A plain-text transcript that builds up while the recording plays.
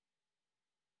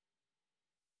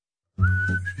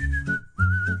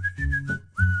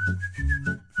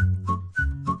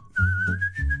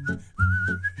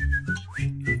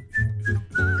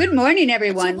Good morning,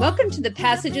 everyone. Welcome to the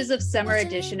Passages of Summer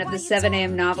edition of the 7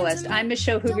 a.m. Novelist. I'm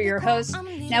Michelle Hoover, your host.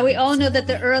 Now, we all know that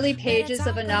the early pages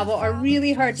of a novel are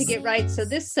really hard to get right, so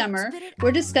this summer,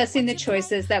 we're discussing the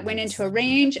choices that went into a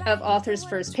range of authors'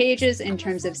 first pages in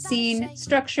terms of scene,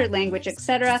 structure, language,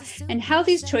 etc., and how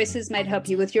these choices might help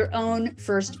you with your own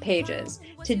first pages.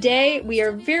 Today, we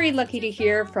are very lucky to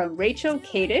hear from Rachel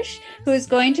Kadish, who is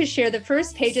going to share the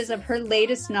first pages of her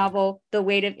latest novel, The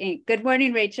Weight of Ink. Good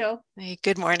morning, Rachel. Hey,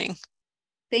 good morning.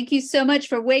 Thank you so much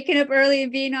for waking up early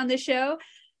and being on the show.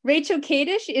 Rachel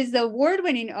Kadish is the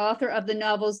award-winning author of the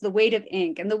novels The Weight of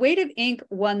Ink, and The Weight of Ink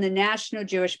won the National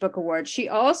Jewish Book Award. She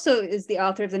also is the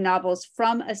author of the novels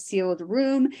From a Sealed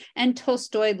Room and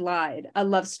Tolstoy Lied, a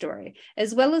love story,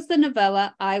 as well as the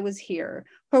novella I Was Here.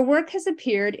 Her work has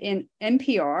appeared in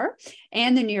NPR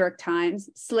and the New York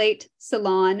Times, Slate,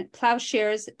 Salon,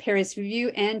 Plowshares, Paris Review,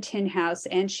 and Tin House,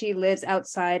 and she lives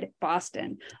outside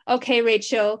Boston. Okay,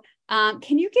 Rachel,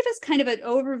 can you give us kind of an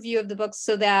overview of the book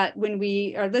so that when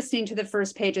we are listening to the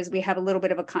first pages, we have a little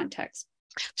bit of a context?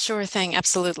 Sure thing,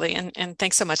 absolutely. And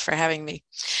thanks so much for having me.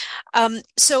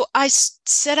 So I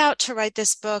set out to write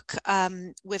this book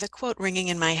with a quote ringing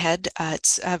in my head.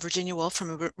 It's Virginia Woolf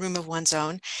from A Room of One's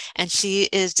Own. And she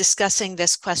is discussing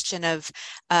this question of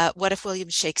what if William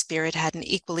Shakespeare had had an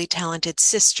equally talented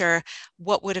sister?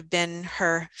 What would have been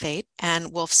her fate?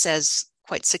 And Woolf says,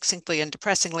 quite succinctly and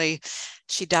depressingly,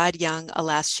 she died young.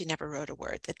 Alas, she never wrote a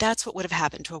word. That's what would have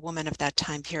happened to a woman of that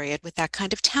time period with that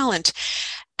kind of talent.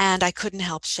 And I couldn't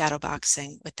help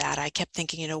shadowboxing with that. I kept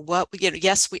thinking,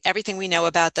 everything we know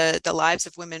about the lives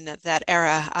of women of that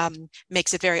era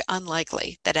makes it very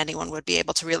unlikely that anyone would be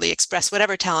able to really express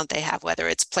whatever talent they have, whether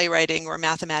it's playwriting or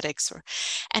mathematics or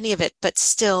any of it. But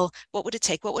still, what would it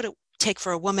take? What would it take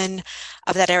for a woman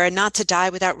of that era not to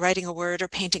die without writing a word or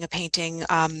painting a painting?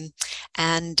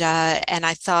 And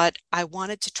I thought I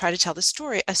wanted to try to tell a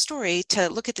story to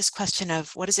look at this question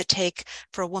of what does it take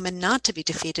for a woman not to be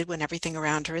defeated when everything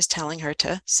around her is telling her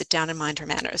to sit down and mind her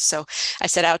manners. So I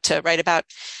set out to write about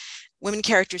women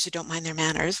characters who don't mind their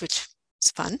manners, which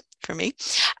is fun for me.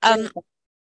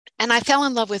 And I fell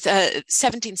in love with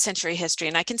 17th century history,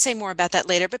 and I can say more about that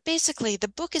later. But basically, the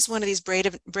book is one of these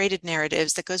braided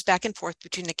narratives that goes back and forth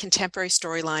between the contemporary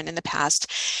storyline and the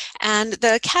past. And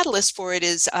the catalyst for it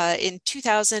is in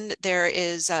 2000, there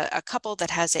is a couple that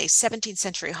has a 17th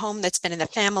century home that's been in the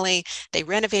family. They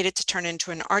renovate it to turn into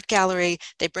an art gallery.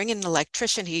 They bring in an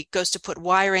electrician. He goes to put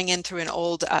wiring in through an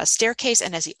old staircase.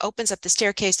 And as he opens up the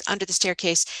staircase, under the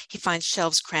staircase, he finds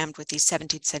shelves crammed with these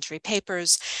 17th century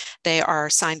papers. They are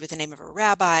signed with the name of a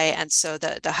rabbi, and so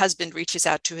the husband reaches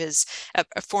out to his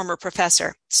a former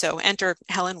professor. So enter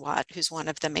Helen Watt, who's one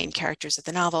of the main characters of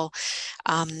the novel,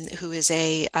 who is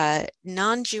a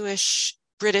non-Jewish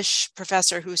British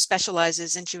professor who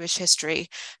specializes in Jewish history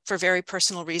for very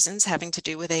personal reasons, having to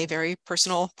do with a very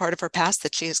personal part of her past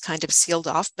that she has kind of sealed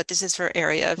off. But this is her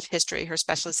area of history, her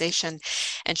specialization.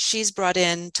 And she's brought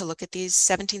in to look at these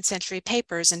 17th century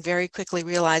papers and very quickly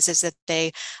realizes that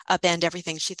they upend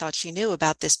everything she thought she knew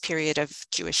about this period of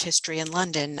Jewish history in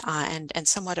London, and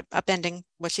somewhat upending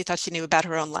what she thought she knew about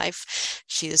her own life.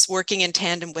 She is working in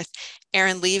tandem with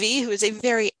Erin Levy, who is a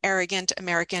very arrogant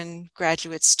American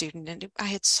graduate student. And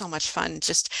I had so much fun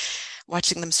just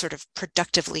watching them sort of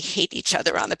productively hate each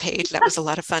other on the page. That was a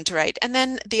lot of fun to write. And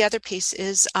then the other piece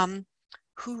is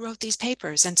who wrote these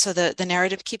papers? And so the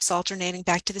narrative keeps alternating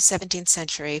back to the 17th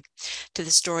century, to the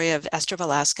story of Esther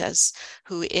Velasquez,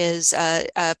 who is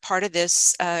a part of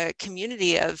this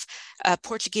community of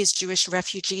Portuguese Jewish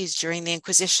refugees during the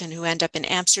Inquisition who end up in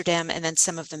Amsterdam, and then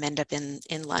some of them end up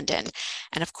in London.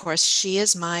 And of course, she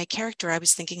is my character. I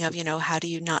was thinking of, how do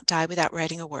you not die without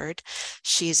writing a word?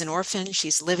 She's an orphan.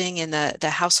 She's living in the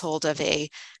household of a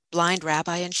blind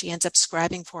rabbi, and she ends up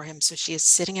scribing for him. So she is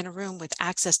sitting in a room with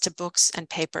access to books and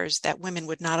papers that women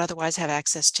would not otherwise have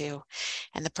access to.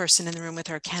 And the person in the room with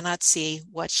her cannot see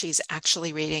what she's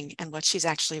actually reading and what she's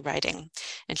actually writing.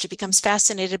 And she becomes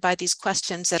fascinated by these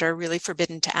questions that are really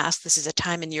forbidden to ask. This is a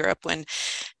time in Europe when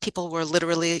people were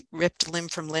literally ripped limb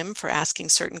from limb for asking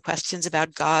certain questions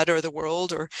about God or the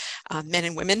world or men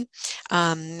and women.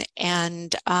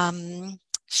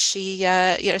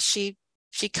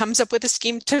 She comes up with a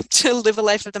scheme to live a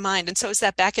life of the mind. And so it's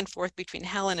that back and forth between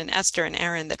Helen and Esther and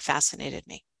Erin that fascinated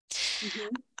me.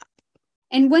 Mm-hmm.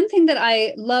 And one thing that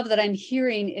I love that I'm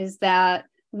hearing is that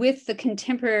with the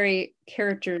contemporary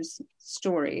character's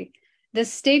story, the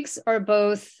stakes are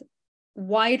both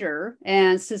wider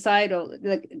and societal.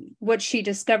 Like what she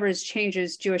discovers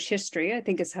changes Jewish history, I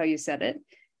think is how you said it,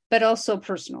 but also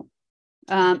personal.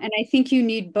 And I think you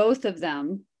need both of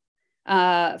them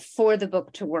for the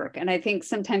book to work. And I think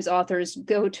sometimes authors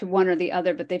go to one or the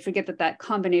other, but they forget that that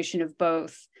combination of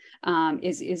both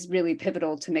is really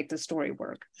pivotal to make the story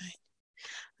work.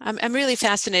 I'm really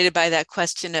fascinated by that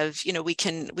question of, we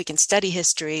can study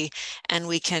history and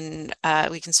we can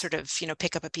sort of,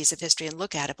 pick up a piece of history and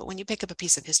look at it. But when you pick up a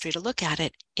piece of history to look at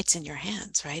it, it's in your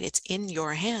hands, right? It's in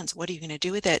your hands. What are you going to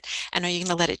do with it? And are you going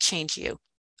to let it change you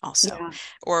also? Yeah.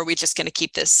 Or are we just going to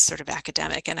keep this sort of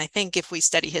academic? And I think if we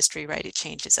study history, right, it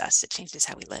changes us. It changes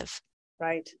how we live.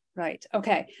 Right, right.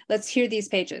 Okay, let's hear these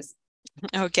pages.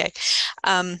 Okay.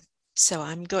 So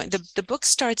I'm going, the book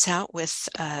starts out with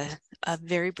a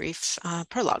very brief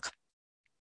prologue.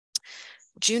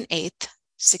 June 8th,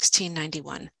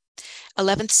 1691.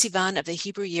 11th Sivan of the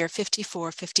Hebrew year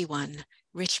 5451,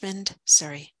 Richmond,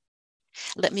 Surrey.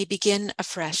 Let me begin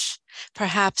afresh,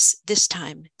 perhaps this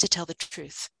time to tell the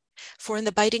truth. For in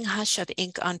the biting hush of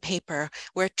ink on paper,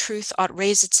 where truth ought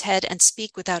raise its head and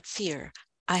speak without fear,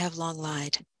 I have long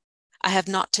lied. I have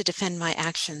not to defend my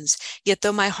actions, yet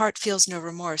though my heart feels no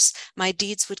remorse, my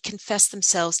deeds would confess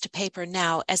themselves to paper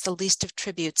now as the least of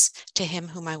tributes to him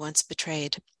whom I once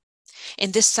betrayed.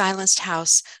 In this silenced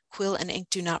house, quill and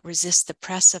ink do not resist the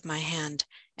press of my hand,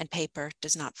 and paper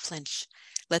does not flinch.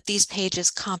 Let these pages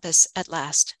compass at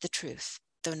last the truth,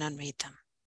 though none read them.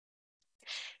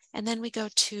 And then we go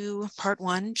to part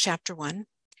 1, chapter 1.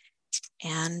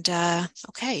 And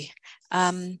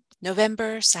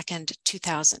November 2nd,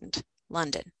 2000,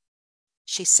 London.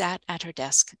 She sat at her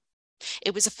desk.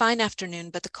 It was a fine afternoon,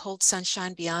 but the cold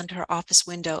sunshine beyond her office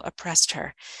window oppressed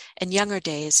her. In younger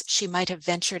days, she might have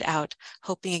ventured out,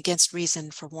 hoping against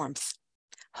reason for warmth.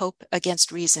 Hope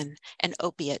against reason, an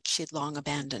opiate she'd long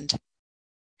abandoned.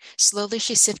 Slowly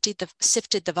she sifted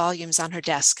the volumes on her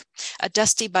desk. A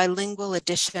dusty bilingual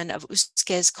edition of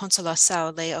Usque's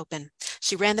Consolação lay open.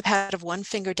 She ran the pad of one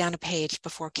finger down a page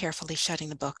before carefully shutting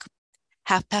the book.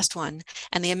 1:30,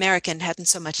 and the American hadn't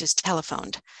so much as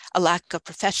telephoned, a lack of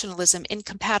professionalism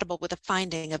incompatible with a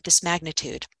finding of this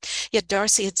magnitude. Yet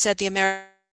Darcy had said the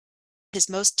American his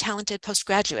most talented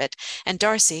postgraduate, and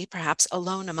Darcy, perhaps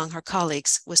alone among her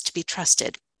colleagues, was to be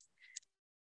trusted.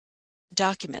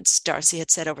 Documents, Darcy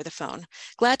had said over the phone.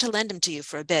 Glad to lend him to you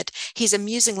for a bit. He's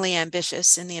amusingly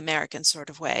ambitious in the American sort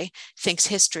of way, thinks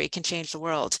history can change the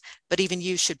world, but even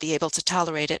you should be able to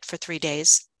tolerate it for 3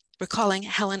 days. Recalling,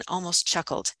 Helen almost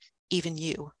chuckled. Even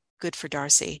you. Good for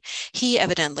Darcy. He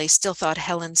evidently still thought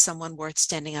Helen someone worth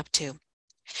standing up to.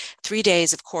 3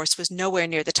 days, of course, was nowhere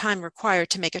near the time required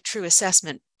to make a true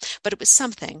assessment, but it was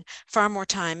something, far more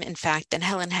time, in fact, than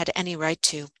Helen had any right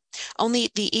to. Only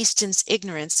the Eastons'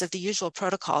 ignorance of the usual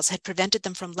protocols had prevented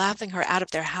them from laughing her out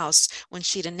of their house when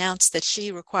she'd announced that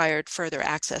she required further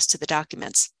access to the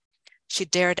documents. She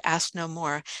dared ask no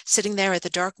more, sitting there at the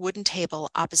dark wooden table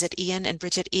opposite Ian and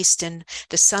Bridget Easton,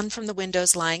 the sun from the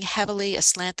windows lying heavily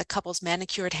aslant the couple's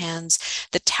manicured hands,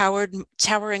 the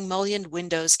towering mullioned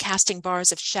windows casting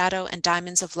bars of shadow and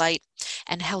diamonds of light,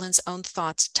 and Helen's own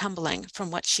thoughts tumbling from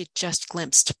what she'd just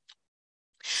glimpsed.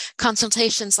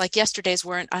 Consultations like yesterday's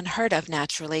weren't unheard of,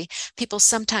 naturally. People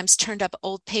sometimes turned up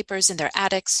old papers in their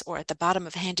attics or at the bottom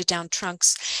of handed-down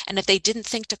trunks, and if they didn't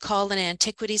think to call an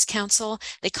antiquities council,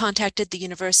 they contacted the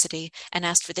university and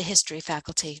asked for the history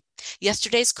faculty.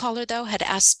 Yesterday's caller, though, had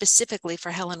asked specifically for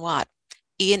Helen Watt.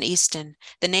 Ian Easton.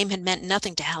 The name had meant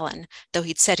nothing to Helen, though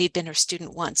he'd said he'd been her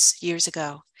student once, years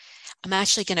ago. I'm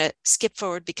actually going to skip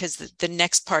forward because the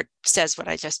next part says what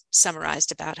I just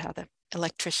summarized about how the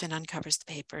electrician uncovers the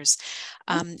papers.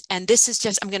 And this is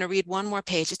just, I'm going to read one more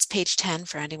page. It's page 10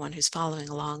 for anyone who's following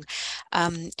along.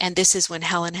 And this is when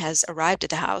Helen has arrived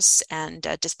at the house and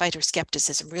despite her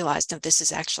skepticism realized that this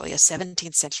is actually a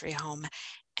 17th century home,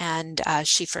 and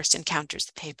she first encounters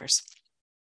the papers.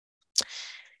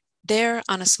 There,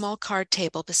 on a small card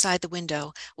table beside the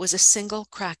window, was a single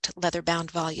cracked leather-bound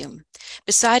volume.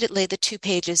 Beside it lay the 2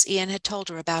 pages Ian had told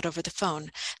her about over the phone,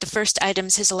 the first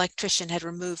items his electrician had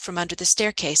removed from under the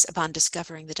staircase upon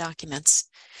discovering the documents.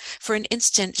 For an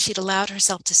instant, she'd allowed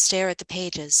herself to stare at the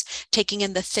pages, taking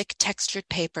in the thick, textured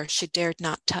paper she dared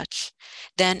not touch.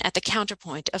 Then, at the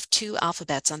counterpoint of 2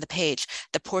 alphabets on the page,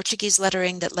 the Portuguese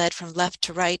lettering that led from left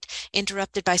to right,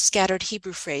 interrupted by scattered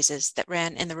Hebrew phrases that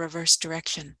ran in the reverse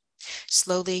direction.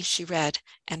 Slowly, she read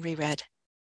and reread.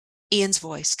 Ian's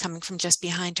voice coming from just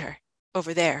behind her.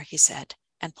 Over there, he said,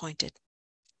 and pointed.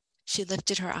 She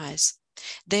lifted her eyes.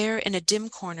 There, in a dim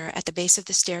corner at the base of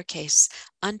the staircase,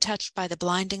 untouched by the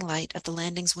blinding light of the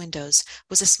landing's windows,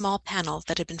 was a small panel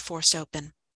that had been forced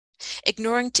open.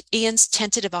 Ignoring Ian's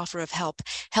tentative offer of help,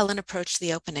 Helen approached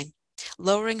the opening.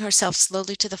 Lowering herself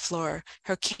slowly to the floor,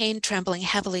 her cane trembling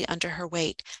heavily under her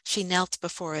weight, she knelt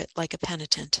before it like a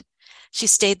penitent. She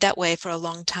stayed that way for a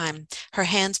long time, her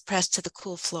hands pressed to the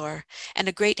cool floor, and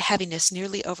a great heaviness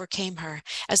nearly overcame her,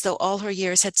 as though all her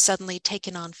years had suddenly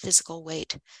taken on physical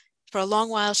weight. For a long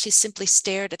while she simply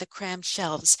stared at the crammed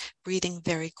shelves, breathing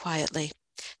very quietly.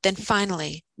 Then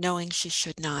finally, knowing she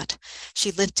should not,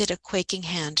 she lifted a quaking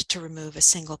hand to remove a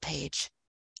single page.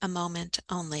 A moment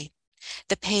only.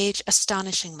 The page,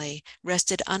 astonishingly,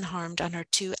 rested unharmed on her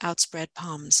two outspread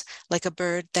palms, like a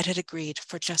bird that had agreed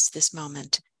for just this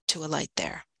moment to alight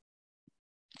there.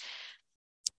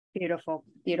 Beautiful,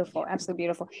 beautiful, absolutely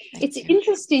beautiful. Thank It's you.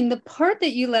 interesting. The part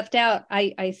that you left out,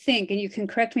 I think, and you can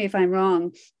correct me if I'm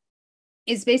wrong,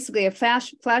 is basically a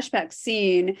flashback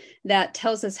scene that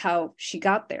tells us how she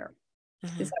got there.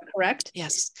 Is that correct?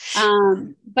 Yes.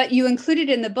 But you included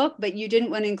it in the book, but you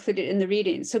didn't want to include it in the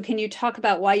reading. So can you talk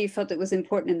about why you felt it was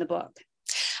important in the book?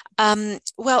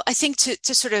 Well, I think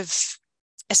to sort of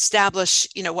establish,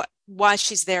 why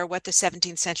she's there, what the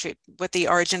 17th century, what the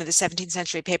origin of the 17th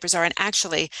century papers are. And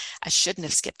actually, I shouldn't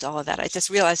have skipped all of that. I just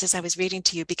realized as I was reading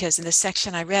to you, because in the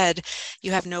section I read,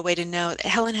 you have no way to know that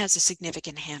Helen has a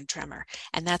significant hand tremor,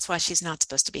 and that's why she's not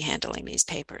supposed to be handling these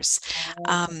papers.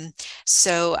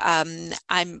 So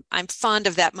I'm fond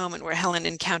of that moment where Helen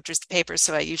encounters the papers.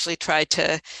 So I usually try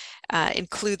to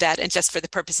include that. And just for the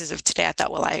purposes of today, I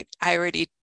thought, well, I already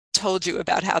told you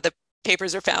about how the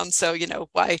papers are found, so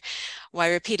why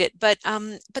repeat it? But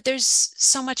there's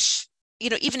so much,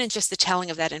 even in just the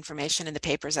telling of that information in the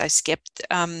papers I skipped.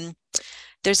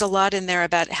 There's a lot in there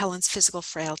about Helen's physical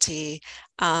frailty,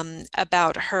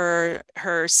 about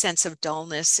her sense of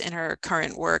dullness in her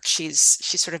current work. She's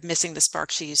sort of missing the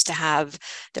spark she used to have.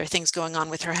 There are things going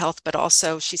on with her health, but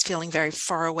also she's feeling very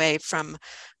far away from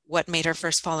what made her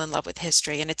first fall in love with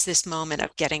history. And it's this moment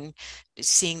of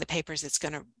seeing the papers that's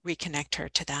going to reconnect her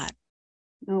to that.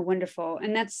 Oh, wonderful.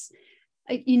 And that's,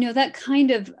 that kind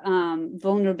of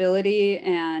vulnerability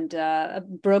and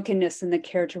brokenness in the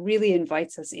character really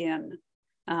invites us in,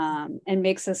 and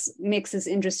makes us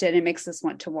interested and makes us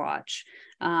want to watch,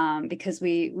 because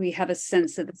we have a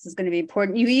sense that this is going to be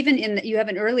important. You have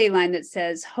an early line that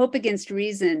says, "Hope against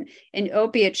reason, an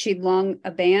opiate she'd long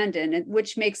abandoned,"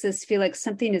 which makes us feel like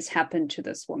something has happened to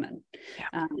this woman.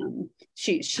 Yeah.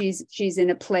 She's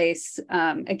in a place,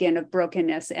 again, of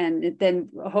brokenness, and then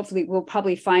hopefully we'll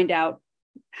probably find out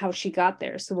how she got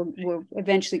there. So we'll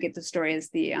eventually get the story as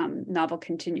the novel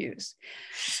continues.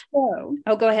 So,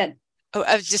 go ahead. Oh,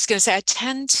 I was just going to say, I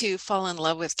tend to fall in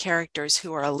love with characters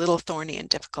who are a little thorny and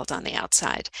difficult on the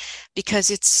outside, because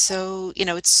it's so,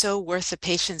 it's so worth the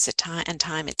patience and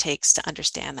time it takes to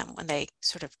understand them when they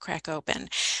sort of crack open.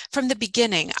 From the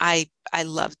beginning, I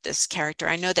loved this character.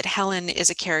 I know that Helen is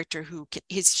a character who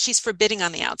she's forbidding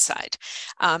on the outside,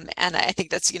 and I think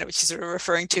that's what she's sort of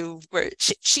referring to, where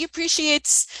she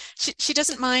appreciates, she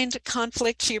doesn't mind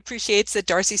conflict. She appreciates that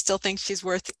Darcy still thinks she's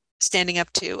worth standing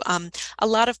up to. A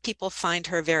lot of people find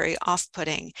her very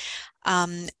off-putting.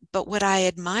 But what I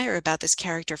admire about this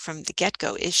character from the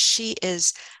get-go is she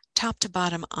is top to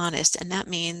bottom honest. And that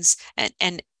means,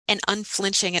 and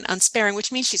unflinching and unsparing,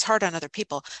 which means she's hard on other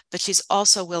people, but she's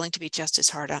also willing to be just as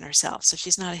hard on herself. So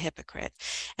she's not a hypocrite.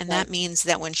 And that means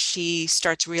that when she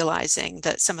starts realizing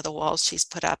that some of the walls she's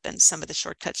put up and some of the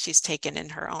shortcuts she's taken in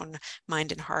her own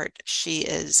mind and heart, she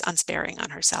is unsparing on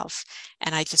herself.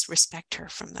 And I just respect her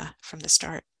from the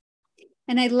start.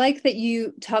 And I like that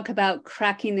you talk about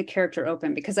cracking the character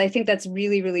open, because I think that's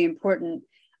really, really important.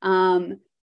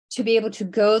 To be able to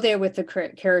go there with the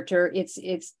character, it's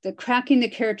the cracking the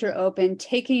character open,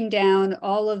 taking down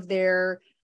all of their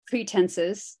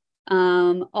pretenses,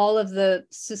 all of the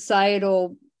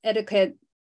societal etiquette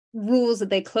rules that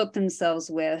they cloak themselves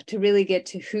with, to really get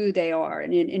to who they are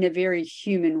in a very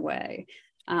human way.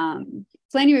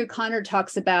 Flannery O'Connor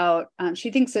talks about,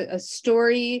 she thinks a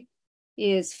story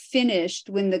is finished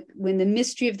when the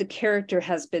mystery of the character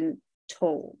has been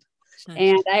told.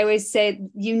 And I always say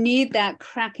you need that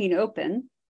cracking open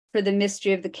for the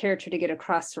mystery of the character to get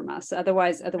across from us.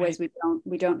 Otherwise right.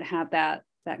 we don't have that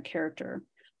character.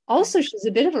 Also, she's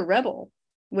a bit of a rebel,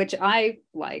 which I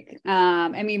like.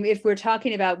 I mean, if we're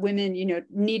talking about women,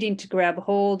 needing to grab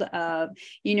hold of,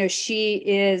 she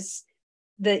is,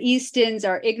 the Eastons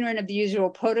are ignorant of the usual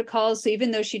protocols. So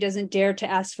even though she doesn't dare to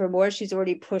ask for more, she's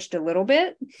already pushed a little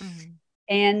bit. Mm-hmm.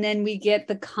 And then we get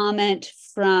the comment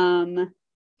from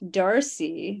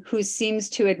Darcy, who seems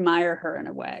to admire her in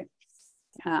a way.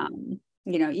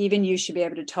 Even you should be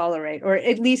able to tolerate, or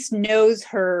at least knows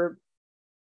her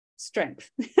strength.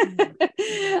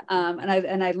 And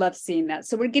I love seeing that.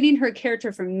 So we're getting her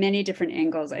character from many different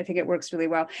angles. I think it works really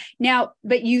well. Now,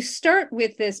 but you start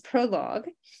with this prologue,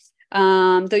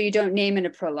 though you don't name in a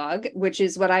prologue, which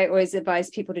is what I always advise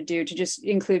people to do, to just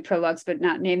include prologues, but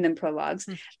not name them prologues,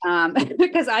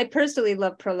 because I personally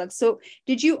love prologues. So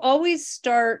did you always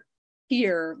start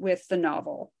here with the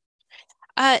novel?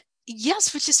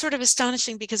 Yes, which is sort of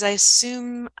astonishing because I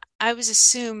always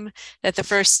assume that the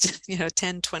first,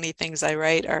 10, 20 things I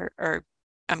write are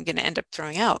I'm going to end up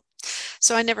throwing out.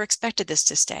 So I never expected this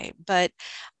to stay. But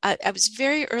I was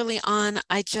very early on,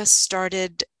 I just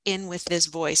started in with this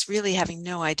voice, really having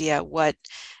no idea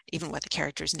even what the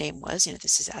character's name was.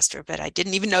 This is Esther, but I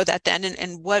didn't even know that then.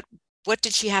 And what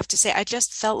did she have to say? I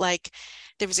just felt like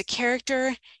there was a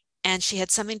character and she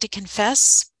had something to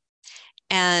confess.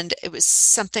 And it was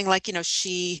something like,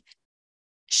 she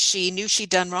knew she'd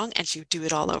done wrong and she would do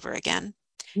it all over again.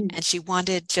 And she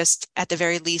wanted, just at the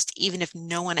very least, even if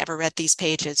no one ever read these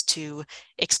pages, to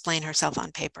explain herself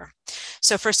on paper.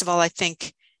 So first of all, I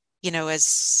think,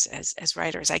 as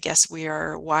writers, I guess we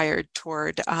are wired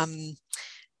toward,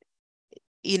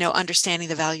 understanding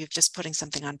the value of just putting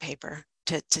something on paper,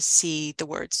 to see the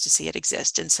words, to see it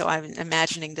exist. And so I'm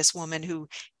imagining this woman who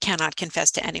cannot confess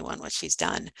to anyone what she's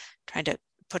done, trying to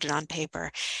put it on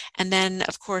paper. And then,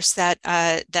 of course, that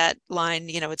line,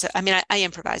 I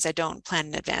improvise. I don't plan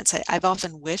in advance. I've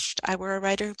often wished I were a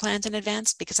writer who plans in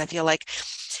advance, because I feel like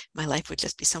my life would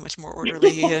just be so much more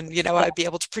orderly, and I'd be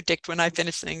able to predict when I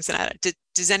finish things. And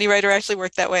does any writer actually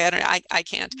work that way? I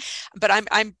can't. But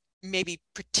I'm maybe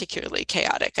particularly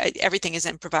chaotic. Everything is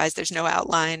improvised. There's no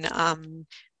outline. I'm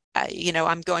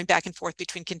going back and forth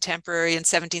between contemporary and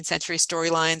 17th century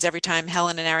storylines. Every time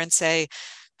Helen and Aaron say,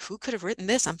 who could have written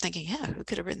this? I'm thinking, yeah, who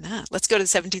could have written that? Let's go to the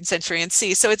 17th century and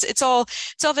see. So it's all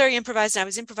very improvised. And I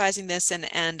was improvising this, and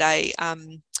I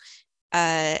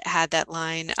had that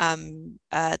line,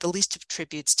 the least of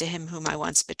tributes to him whom I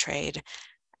once betrayed.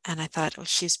 And I thought, oh,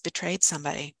 she's betrayed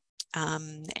somebody.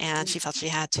 And she felt she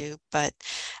had to, but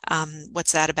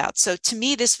what's that about? So to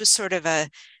me, this was sort of a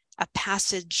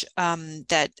passage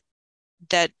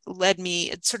that led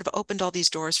me, it sort of opened all these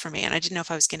doors for me, and I didn't know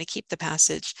if I was going to keep the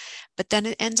passage, but then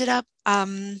it ended up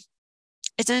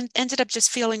just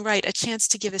feeling right, a chance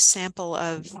to give a sample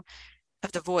of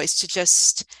the voice, to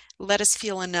just let us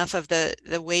feel enough of the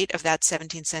weight of that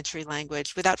 17th century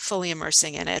language without fully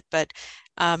immersing in it. But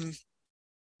I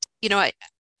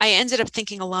ended up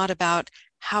thinking a lot about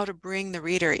how to bring the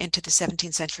reader into the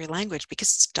 17th century language, because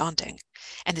it's daunting,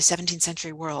 and the 17th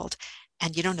century world.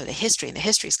 And you don't know the history, and the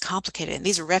history is complicated. And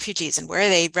these are refugees, and where are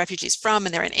they refugees from?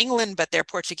 And they're in England, but they're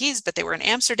Portuguese, but they were in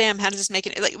Amsterdam. How does this make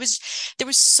it? There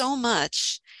was so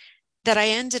much that I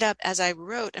ended up, as I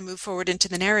wrote and moved forward into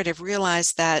the narrative,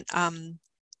 realized that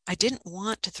I didn't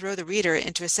want to throw the reader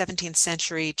into a 17th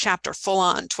century chapter, full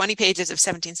on 20 pages of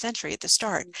 17th century at the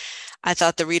start. I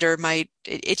thought the reader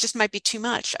it just might be too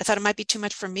much. I thought it might be too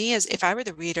much for me, as if I were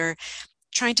the reader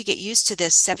trying to get used to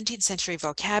this 17th century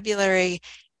vocabulary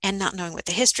and not knowing what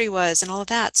the history was and all of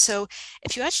that. So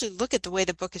if you actually look at the way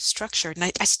the book is structured,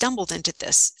 and I stumbled into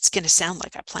this, it's going to sound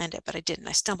like I planned it, but I didn't.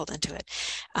 I stumbled into it.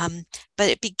 But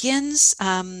it begins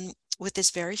with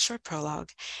this very short prologue,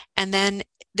 and then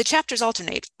the chapters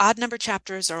alternate. Odd number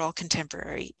chapters are all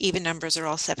contemporary, even numbers are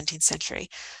all 17th century.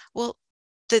 Well,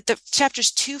 the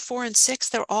chapters 2, 4, and 6,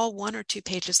 they're all 1 or 2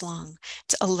 pages long.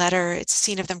 It's a letter. It's a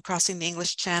scene of them crossing the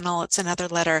English Channel. It's another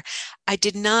letter. I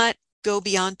did not go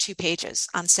beyond 2 pages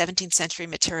on 17th century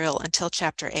material until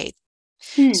chapter 8.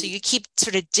 So you keep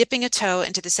sort of dipping a toe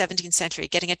into the 17th century,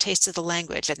 getting a taste of the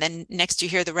language, and then next you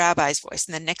hear the rabbi's voice,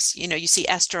 and then next, you see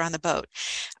Esther on the boat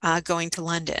going to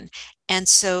London. And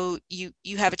so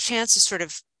you have a chance to sort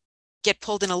of get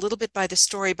pulled in a little bit by the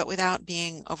story, but without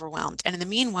being overwhelmed. And in the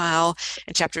meanwhile,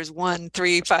 in chapters 1,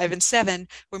 3, 5, and 7,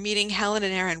 we're meeting Helen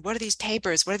and Aaron. What are these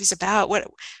papers? What are these about?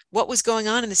 What was going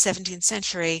on in the 17th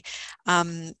century?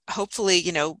 Hopefully,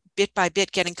 bit by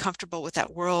bit, getting comfortable with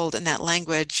that world and that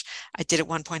language. I did at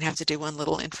one point have to do one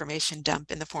little information dump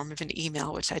in the form of an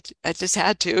email, which I just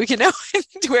had to,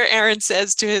 where Aaron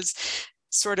says to his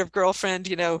sort of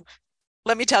girlfriend,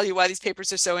 let me tell you why these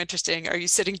papers are so interesting. Are you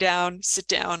sitting down? Sit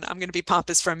down. I'm going to be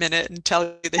pompous for a minute and tell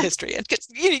you the history. And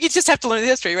you just have to learn the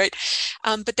history, right?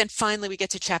 But then finally we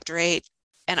get to chapter 8,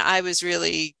 and I was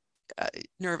really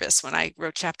nervous when I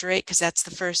wrote chapter 8, because that's the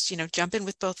first, jump in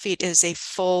with both feet. It is a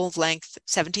full length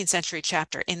 17th century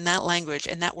chapter in that language,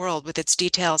 in that world, with its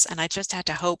details. And I just had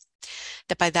to hope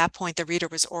that by that point the reader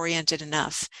was oriented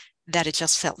enough that it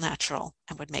just felt natural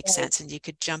and would make sense, and you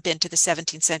could jump into the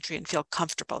 17th century and feel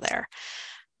comfortable there.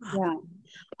 Yeah.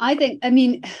 I think, I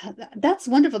mean, that's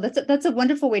wonderful. That's a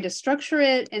wonderful way to structure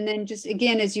it. And then just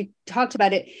again, as you talked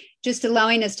about it, just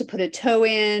allowing us to put a toe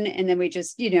in, and then we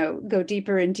just, go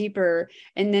deeper and deeper,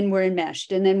 and then we're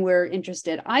enmeshed, and then we're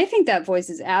interested. I think that voice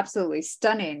is absolutely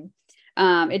stunning.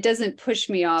 It doesn't push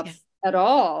me Yeah. off at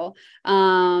all.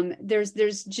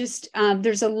 There's just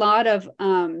there's a lot of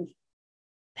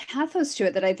pathos to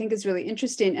it that I think is really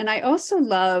interesting. And I also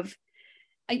love,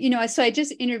 so I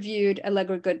just interviewed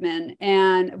Allegra Goodman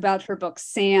and about her book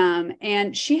Sam,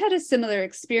 and she had a similar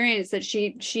experience that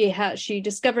she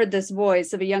discovered this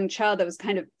voice of a young child that was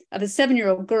kind of a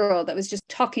 7-year-old girl that was just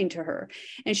talking to her,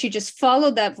 and she just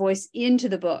followed that voice into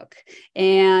the book,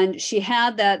 and she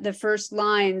had the first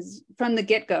lines from the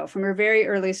get-go, from her very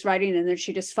earliest writing, and then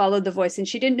she just followed the voice, and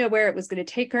she didn't know where it was going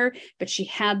to take her, but she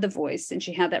had the voice and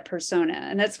she had that persona,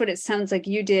 and that's what it sounds like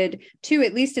you did too,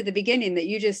 at least at the beginning, that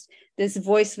you just, this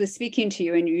voice was speaking to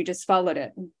you and you just followed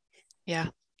it. Yeah,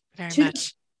 very to,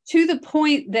 much. to the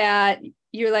point that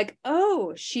you're like,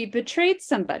 oh, she betrayed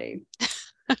somebody.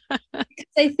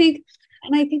 I think,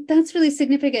 and I think that's really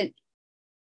significant.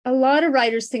 A lot of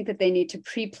writers think that they need to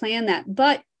pre-plan that,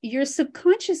 but your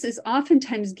subconscious is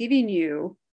oftentimes giving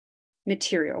you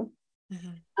material,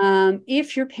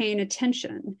 if you're paying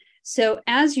attention. So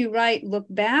as you write, look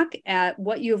back at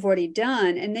what you've already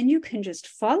done, and then you can just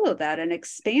follow that and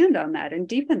expand on that and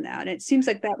deepen that. It seems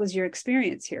like that was your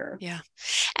experience here. Yeah.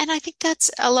 And I think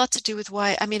that's a lot to do with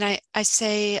why, I mean, I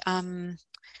say,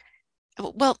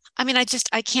 well, I mean, I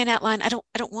can't outline. I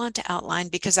don't want to outline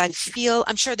because I'm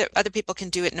sure that other people can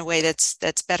do it in a way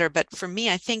that's better. But for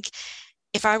me, I think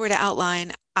if I were to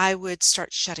outline, I would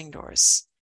start shutting doors.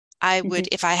 I would,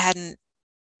 if I hadn't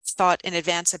thought in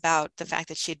advance about the fact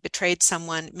that she had betrayed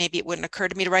someone, maybe it wouldn't occur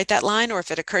to me to write that line, or if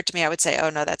it occurred to me, I would say, oh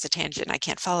no, that's a tangent. I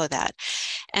can't follow that.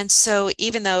 And so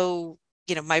even though,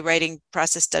 my writing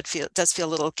process does feel a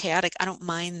little chaotic, I don't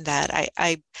mind that.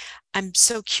 I'm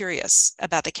so curious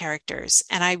about the characters,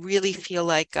 and I really feel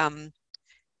like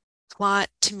plot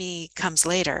to me comes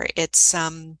later. It's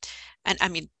and I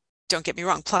mean, don't get me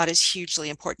wrong, plot is hugely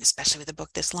important, especially with a book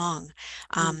this long.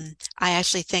 I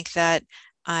actually think that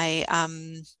I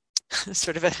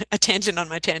sort of a tangent on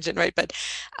my tangent, right? But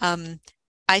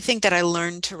I think that I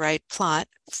learned to write plot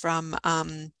from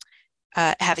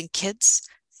having kids,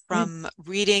 from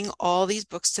reading all these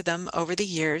books to them over the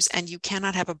years, and you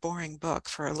cannot have a boring book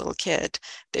for a little kid.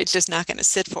 They're just not going to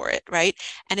sit for it, right?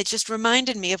 And it just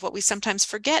reminded me of what we sometimes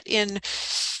forget in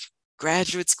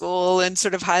graduate school and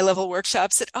sort of high level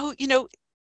workshops, that, oh,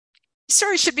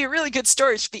 stories should be a really good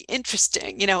story. It should be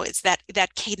interesting. It's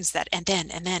that cadence, that and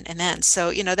then and then and then.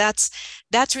 So,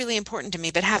 that's really important to me.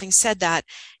 But having said that,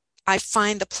 I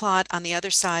find the plot on the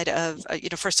other side of,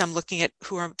 first I'm looking at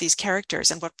who are these characters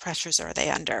and what pressures are they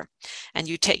under. And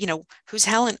you take, who's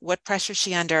Helen? What pressure is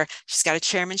she under? She's got a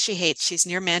chairman she hates. She's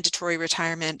near mandatory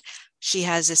retirement. She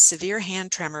has a severe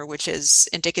hand tremor, which is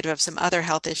indicative of some other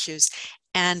health issues.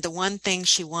 And the one thing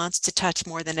she wants to touch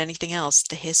more than anything else,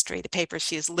 the history, the papers,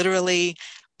 she is literally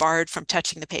barred from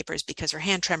touching the papers because her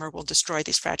hand tremor will destroy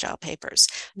these fragile papers.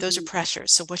 Those are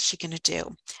pressures. So what's she going to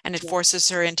do? And it forces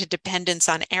her into dependence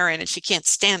on Aaron, and she can't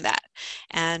stand that.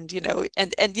 And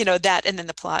that, and then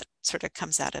the plot sort of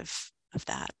comes out of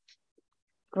that.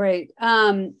 Great.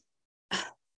 I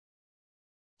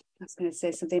was going to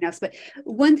say something else, but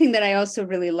one thing that I also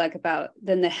really like about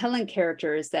then the Helen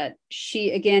character is that she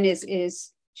again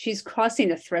is she's crossing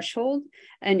a threshold,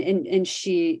 and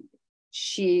she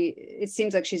it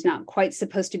seems like she's not quite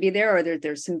supposed to be there, or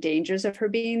there's some dangers of her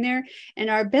being there. And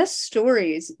our best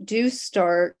stories do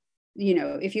start,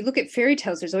 if you look at fairy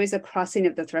tales, there's always a crossing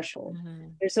of the threshold.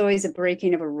 There's always a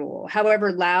breaking of a rule,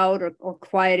 however loud or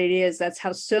quiet it is. That's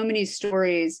how so many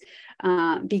stories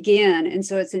begin. And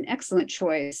so it's an excellent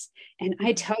choice. And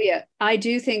I tell you, I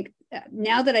do think,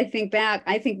 now that I think back,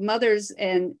 I think mothers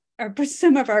are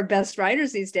some of our best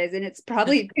writers these days. And it's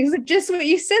probably because of just what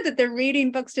you said, that they're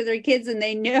reading books to their kids and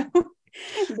they know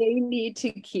they need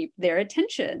to keep their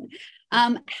attention.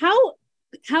 How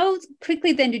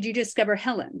quickly then did you discover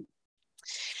Helen?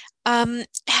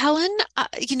 Helen,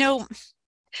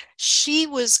 she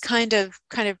was kind of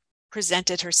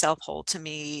presented herself whole to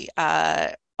me.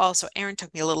 Also, Aaron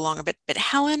took me a little longer, but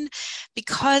Helen,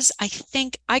 because I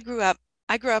think I grew up,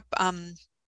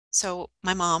 so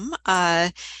my mom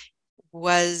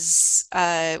was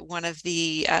one of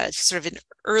the sort of an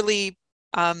early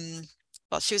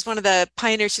well, she was one of the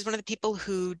pioneers. She's one of the people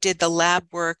who did the lab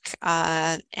work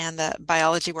and the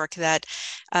biology work that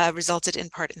resulted in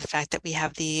part in the fact that we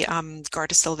have the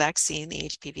Gardasil vaccine, the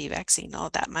HPV vaccine, all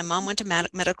of that. My mom went to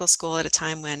medical school at a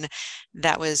time when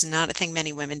that was not a thing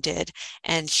many women did.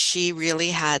 And she really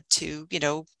had to,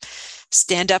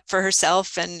 stand up for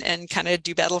herself and kind of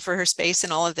do battle for her space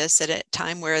and all of this at a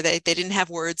time where they didn't have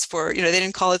words for, they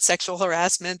didn't call it sexual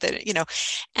harassment,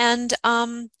 and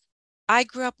I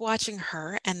grew up watching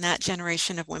her and that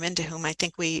generation of women to whom I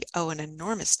think we owe an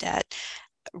enormous debt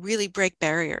really break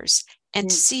barriers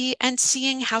and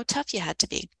seeing how tough you had to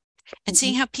be and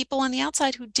seeing how people on the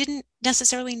outside who didn't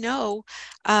necessarily know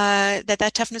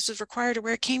that toughness was required or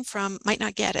where it came from might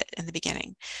not get it in the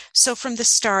beginning. So from the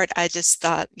start, I just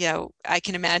thought, I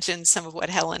can imagine some of what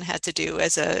Helen had to do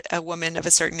as a woman of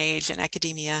a certain age in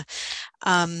academia.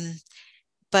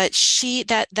 But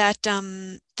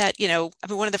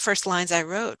one of the first lines I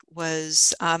wrote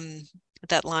was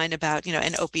that line about,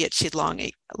 an opiate she'd long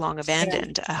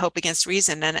abandoned, hope against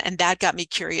reason. And that got me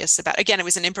curious about, again, it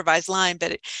was an improvised line,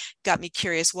 but it got me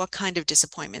curious, what kind of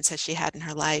disappointments has she had in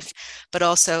her life, but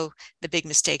also the big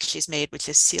mistake she's made, which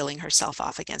is sealing herself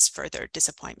off against further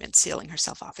disappointment, sealing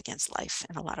herself off against life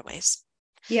in a lot of ways.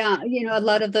 Yeah, a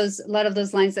lot of those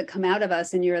lines that come out of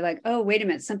us, and you're like, oh, wait a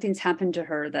minute, something's happened to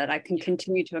her that I can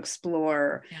continue to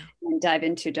explore and dive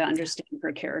into to understand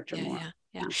her character more.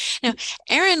 Yeah. Now,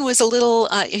 Aaron was a little,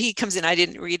 he comes in, I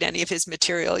didn't read any of his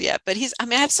material yet, but I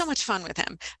have so much fun with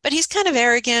him, but he's kind of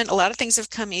arrogant. A lot of things have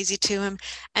come easy to him.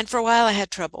 And for a while I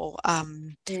had trouble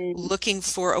looking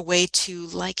for a way to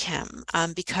like him,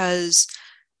 because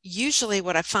usually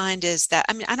what I find is that,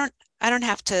 I don't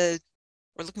have to,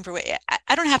 we're looking for a way,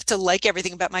 I don't have to like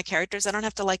everything about my characters. I don't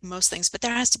have to like most things, but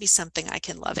there has to be something I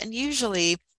can love. And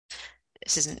usually,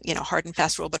 this isn't, hard and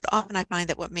fast rule, but often I find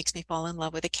that what makes me fall in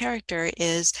love with a character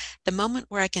is the moment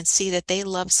where I can see that they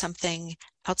love something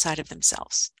outside of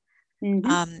themselves.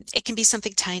 It can be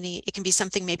something tiny. It can be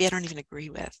something maybe I don't even agree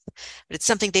with, but it's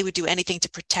something they would do anything to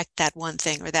protect that one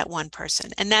thing or that one person.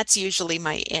 And that's usually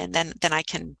my in. Then I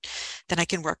can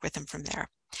work with them from there.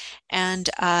 And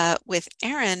with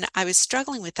Aaron, I was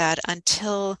struggling with that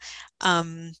until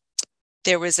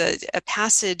there was a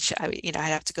passage, I'd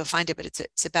have to go find it, but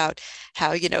it's about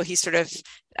how, he sort of,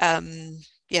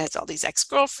 it's all these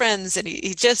ex-girlfriends, and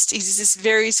he's this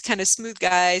very kind of smooth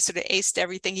guy, sort of aced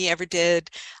everything he ever did.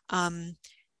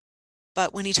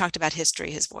 But when he talked about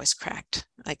history, his voice cracked.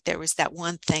 Like there was that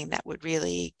one thing that would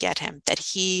really get him, that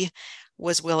he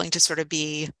was willing to sort of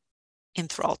be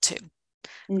enthralled to.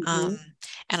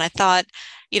 And I thought,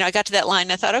 I got to that line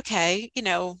and I thought, okay,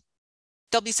 there'll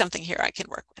be something here I can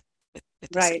work with this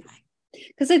guy.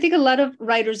 Because I think a lot of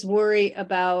writers worry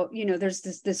about, there's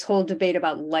this whole debate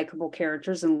about likable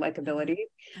characters and likability.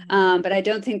 But I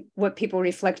don't think what people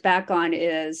reflect back on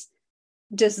is,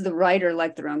 does the writer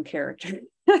like their own character?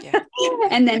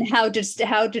 And then how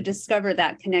to discover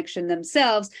that connection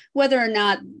themselves, whether or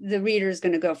not the reader is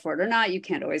going to go for it or not. You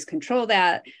can't always control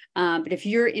that. But if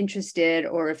you're interested,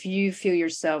 or if you feel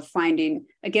yourself finding,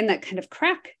 again, that kind of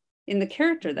crack in the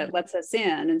character that lets us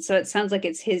in. And so it sounds like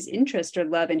it's his interest or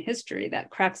love in history that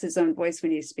cracks his own voice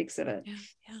when he speaks of it.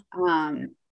 That's a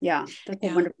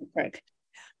wonderful trick.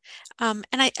 And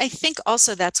I think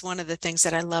also that's one of the things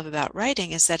that I love about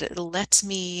writing, is that it lets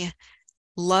me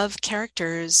love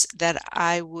characters that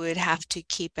I would have to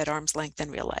keep at arm's length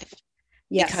in real life.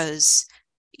 Because,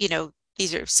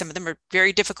 some of them are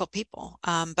very difficult people.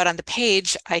 But on the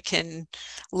page, I can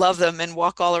love them and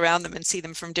walk all around them and see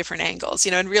them from different angles.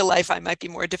 In real life, I might be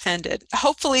more defended.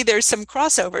 Hopefully there's some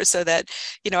crossover so that,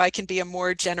 I can be a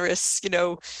more generous,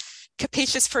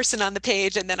 capacious person on the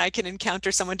page, and then I can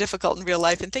encounter someone difficult in real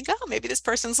life and think, oh, maybe this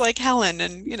person's like Helen,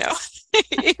 and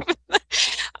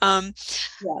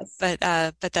but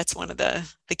that's one of the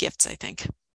gifts, I think.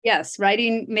 Yes,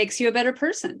 writing makes you a better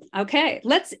person. Okay,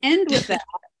 let's end with that.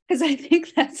 Because I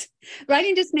think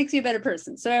writing just makes you a better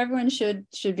person. So everyone should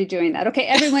be doing that. Okay,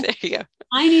 everyone, there you go.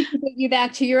 I need to get you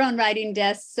back to your own writing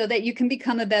desk so that you can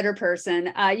become a better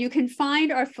person. You can find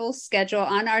our full schedule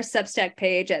on our Substack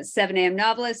page at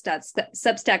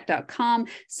 7amnovelist.substack.com.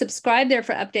 Subscribe there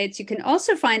for updates. You can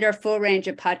also find our full range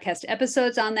of podcast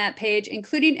episodes on that page,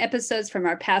 including episodes from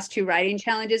our past 2 writing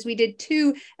challenges. We did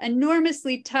 2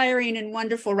 enormously tiring and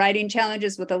wonderful writing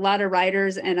challenges with a lot of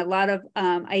writers and a lot of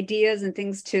ideas and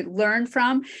things to learn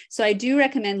from. So I do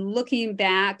recommend looking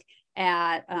back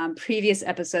at previous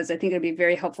episodes. I think it'll be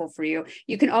very helpful for you.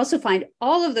 You can also find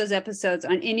all of those episodes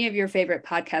on any of your favorite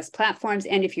podcast platforms.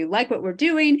 And if you like what we're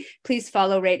doing, please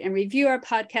follow, rate, and review our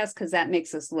podcast, because that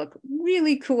makes us look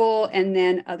really cool. And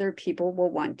then other people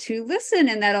will want to listen.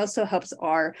 And that also helps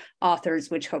our authors,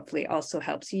 which hopefully also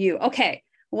helps you. Okay,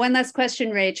 one last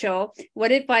question, Rachel.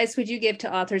 What advice would you give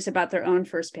to authors about their own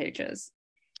first pages?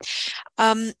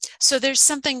 So there's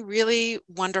something really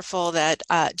wonderful that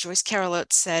Joyce Carol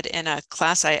Oates said in a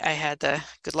class I had the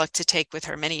good luck to take with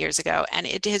her many years ago, and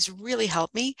it has really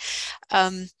helped me.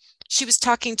 She was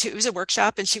talking to, it was a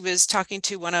workshop, and she was talking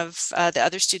to one of the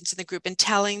other students in the group and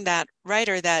telling that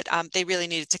writer that they really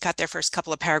needed to cut their first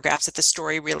couple of paragraphs, that the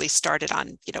story really started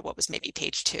on, what was maybe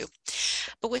page 2.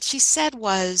 But what she said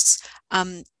was,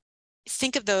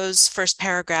 think of those first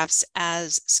paragraphs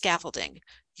as scaffolding.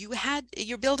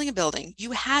 You're building a building.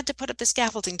 You had to put up the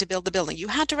scaffolding to build the building. You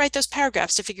had to write those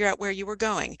paragraphs to figure out where you were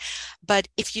going. But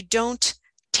if you don't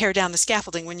tear down the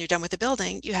scaffolding when you're done with the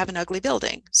building, you have an ugly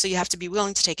building. So you have to be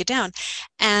willing to take it down.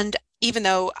 And even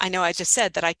though I know I just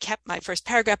said that I kept my first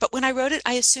paragraph, but when I wrote it,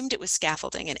 I assumed it was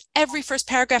scaffolding. And every first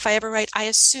paragraph I ever write, I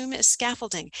assume is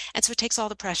scaffolding. And so it takes all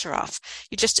the pressure off.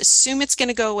 You just assume it's going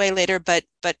to go away later, but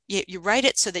you write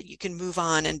it so that you can move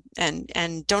on,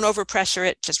 and don't overpressure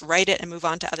it. Just write it and move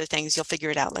on to other things. You'll figure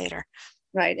it out later.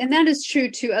 Right. And that is true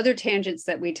to other tangents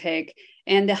that we take,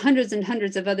 and the hundreds and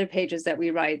hundreds of other pages that we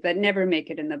write that never make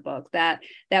it in the book, that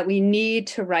we need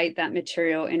to write that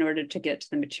material in order to get to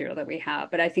the material that we have.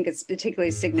 But I think it's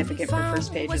particularly significant for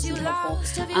first pages and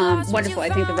helpful. Wonderful. I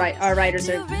think our writers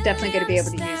are definitely going to be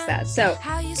able to use that. So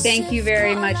thank you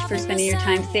very much for spending your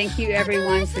time. Thank you,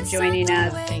 everyone, for joining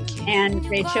us. Thank you. And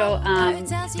Rachel,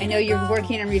 I know you're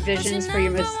working on revisions for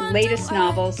your most latest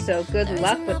novel, so good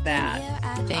luck with that.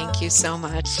 Thank you so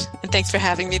much. And thanks for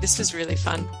having me. This was really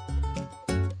fun.